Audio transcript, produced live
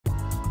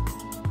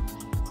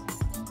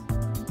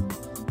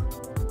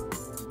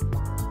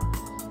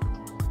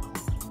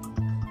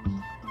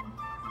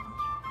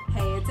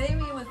it's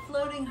Amy with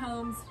Floating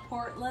Homes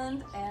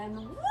Portland, and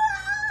what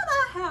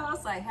a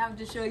house I have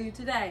to show you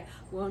today.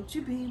 Won't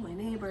you be my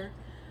neighbor?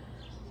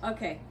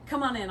 Okay,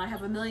 come on in. I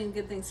have a million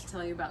good things to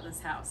tell you about this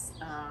house.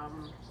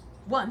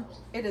 One,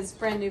 it is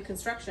brand new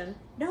construction.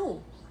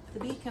 No, the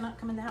bee cannot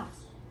come in the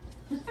house.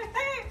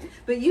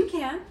 But you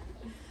can.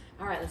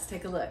 All right, let's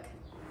take a look.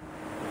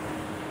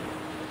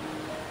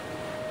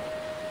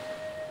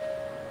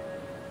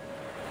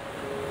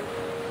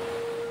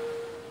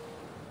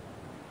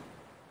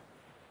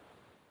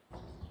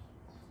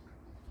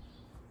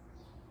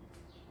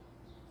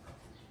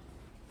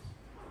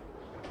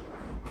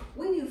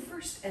 When you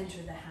first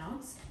enter the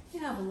house, you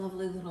have a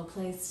lovely little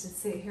place to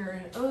sit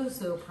here and oh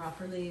so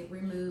properly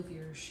remove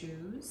your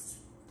shoes.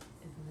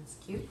 Isn't this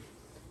cute?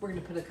 We're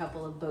gonna put a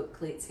couple of boat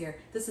cleats here.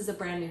 This is a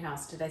brand new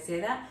house, did I say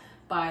that?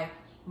 By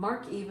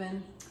Marc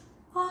Even.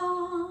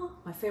 Oh,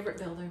 my favorite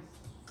builder.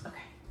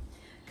 Okay,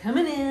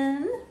 coming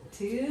in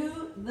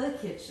to the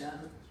kitchen.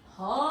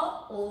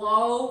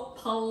 Hello,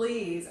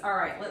 please. All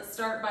right, let's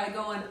start by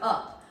going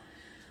up.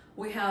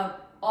 We have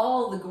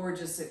all the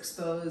gorgeous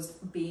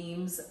exposed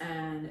beams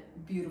and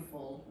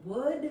beautiful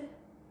wood,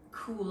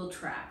 cool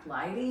track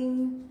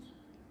lighting.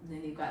 And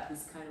then you've got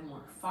this kind of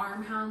more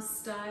farmhouse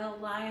style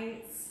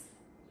lights.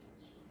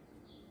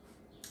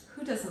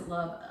 Who doesn't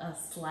love a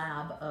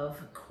slab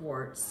of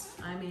quartz?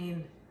 I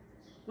mean,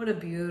 what a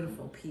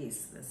beautiful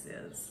piece this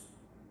is.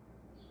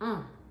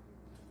 And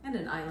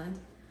an island.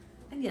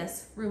 And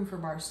yes, room for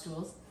bar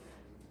stools.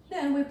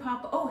 Then we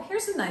pop, oh,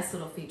 here's a nice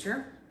little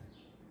feature.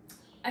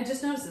 I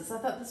just noticed this. I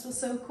thought this was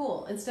so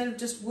cool. Instead of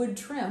just wood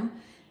trim,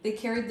 they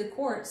carried the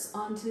quartz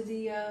onto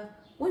the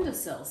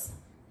windowsills.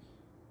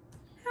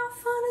 How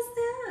fun is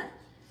that?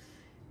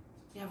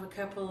 You have a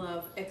couple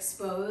of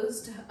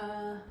exposed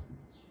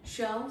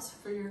shelves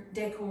for your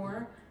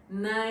decor.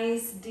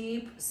 Nice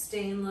deep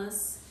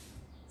stainless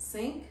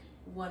sink.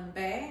 One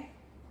bay.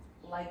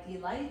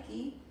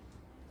 Likey.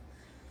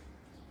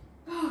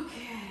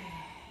 Okay.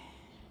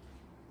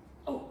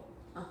 Oh,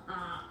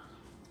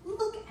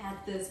 look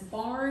at this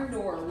barn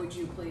door, would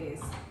you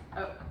please?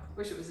 Oh,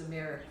 wish it was a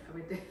mirror.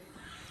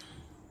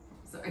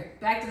 Sorry,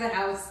 back to the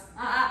house.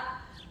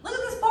 Look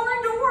at this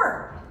barn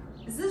door.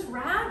 Is this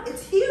rad?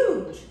 It's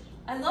huge.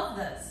 I love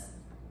this.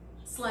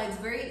 Slides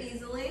very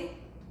easily.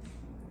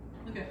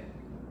 Okay.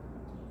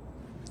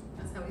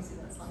 That's how we see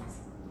that slides.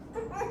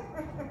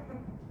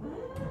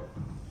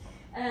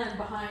 And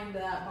behind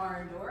that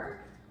barn door,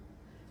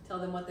 tell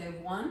them what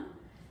they've won.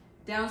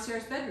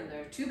 Downstairs bedroom.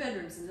 There are 2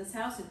 bedrooms in this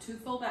house and 2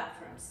 full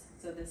bathrooms.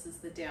 So this is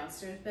the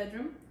downstairs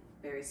bedroom,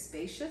 very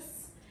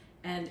spacious,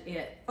 and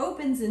it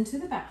opens into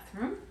the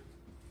bathroom.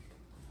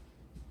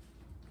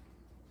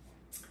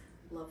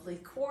 Lovely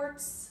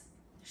quartz,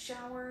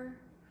 shower,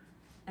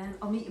 and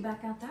I'll meet you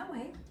back out that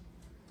way.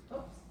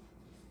 Oops,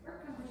 or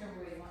come whichever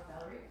way you want,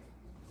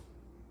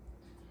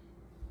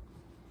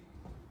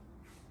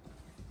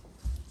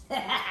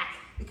 Valerie.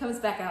 It comes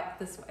back out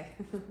this way.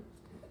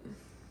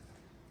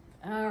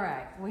 All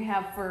right, we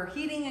have for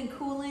heating and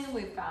cooling,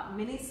 we've got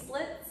mini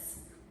splits.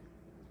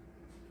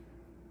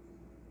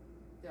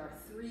 There are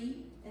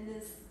 3 in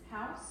this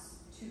house,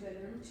 2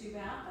 bedroom, 2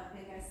 bath. I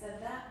think I said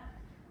that.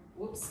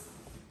 Whoops.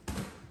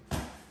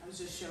 I was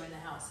just showing the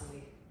house and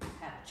we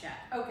had a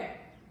chat. Okay.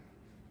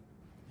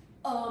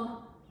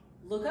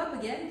 Look up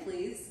again,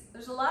 please.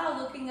 There's a lot of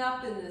looking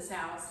up in this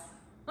house.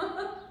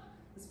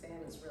 This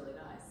fan is really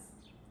nice.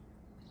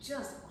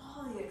 Just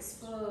all the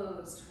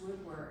exposed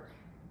woodwork.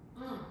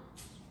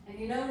 And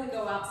you know we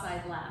go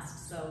outside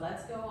last, so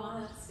let's go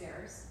on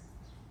upstairs.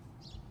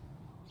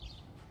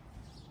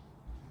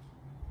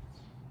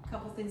 A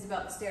couple things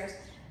about the stairs.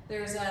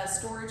 There's a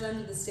storage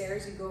under the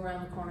stairs. You go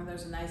around the corner,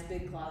 there's a nice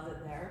big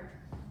closet there.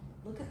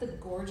 Look at the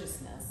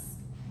gorgeousness.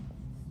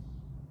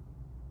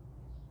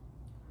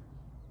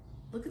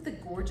 Look at the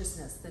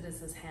gorgeousness that is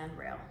this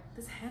handrail.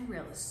 This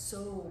handrail is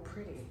so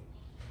pretty.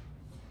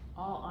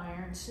 All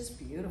iron, it's just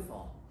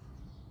beautiful.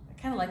 I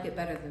kind of like it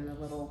better than the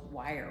little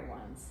wire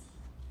ones.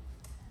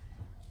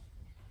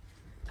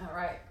 All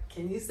right,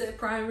 can you say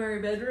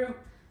primary bedroom?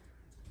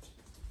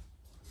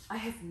 I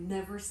have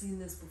never seen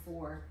this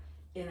before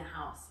in a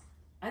house.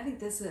 I think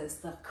this is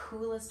the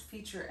coolest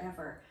feature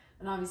ever.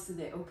 And obviously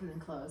they open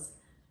and close.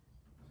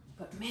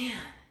 But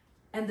man,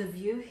 and the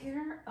view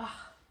here,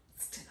 oh,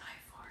 it's to die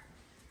for.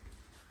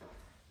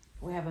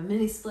 We have a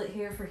mini split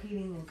here for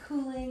heating and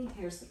cooling.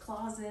 Here's the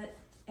closet.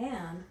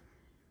 And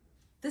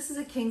this is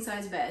a king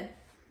size bed.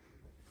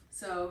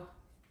 So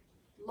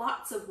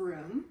lots of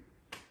room.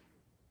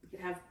 You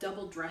could have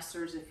double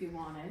dressers if you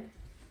wanted.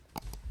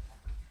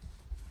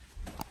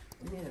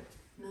 We need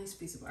a nice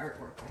piece of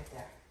artwork right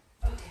there.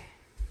 Okay.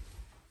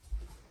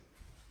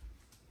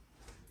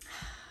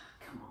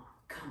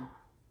 Come on.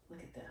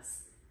 Look at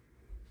this.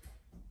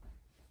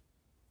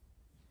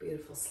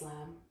 Beautiful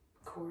slab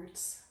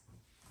quartz.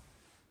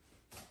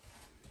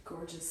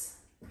 Gorgeous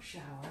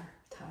shower,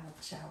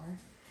 tiled shower.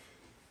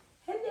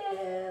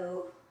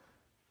 Hello.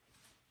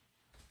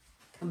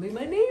 Come be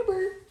my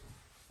neighbor.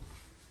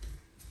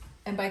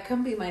 And by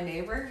come be my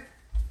neighbor,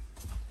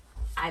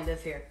 I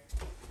live here.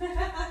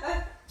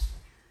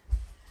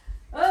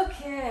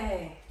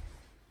 Okay.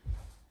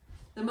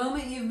 The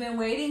moment you've been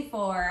waiting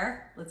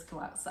for. Let's go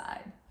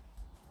outside.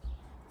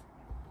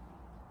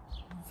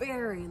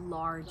 Very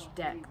large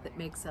deck that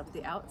makes up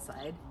the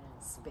outside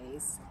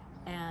space.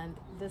 And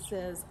this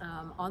is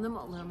on the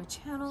Multnomah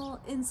Channel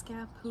in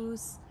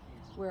Scappoose.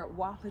 We're at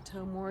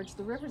Wapato Moorage.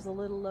 The river's a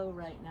little low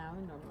right now.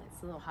 Normally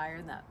it's a little higher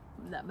and that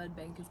mud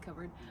bank is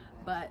covered.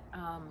 But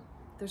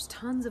there's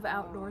tons of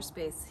outdoor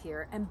space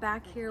here. And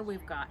back here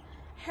we've got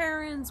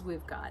herons,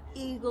 we've got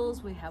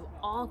eagles, we have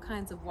all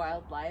kinds of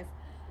wildlife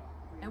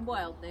and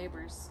wild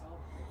neighbors.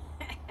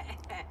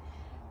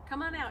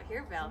 Come on out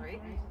here,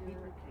 Valerie.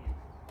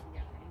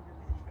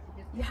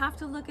 You have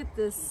to look at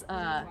this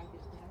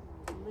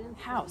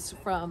house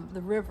from the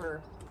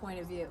river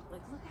point of view.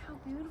 Like, look how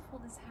beautiful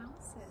this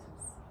house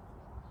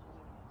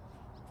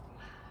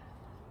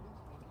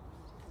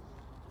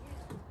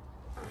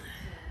is.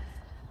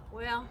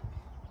 Well,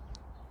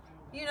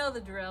 you know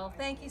the drill.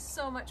 Thank you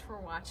so much for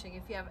watching.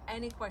 If you have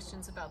any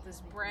questions about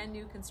this brand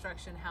new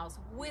construction house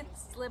with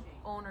slip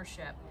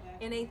ownership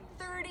in a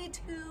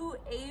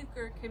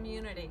 32-acre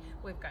community,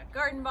 we've got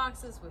garden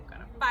boxes, we've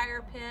got a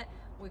fire pit,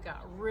 we've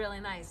got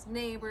really nice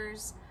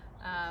neighbors.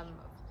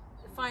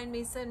 Find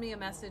me, send me a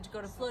message,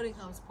 go to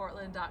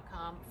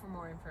floatinghomesportland.com for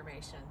more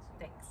information.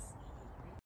 Thanks.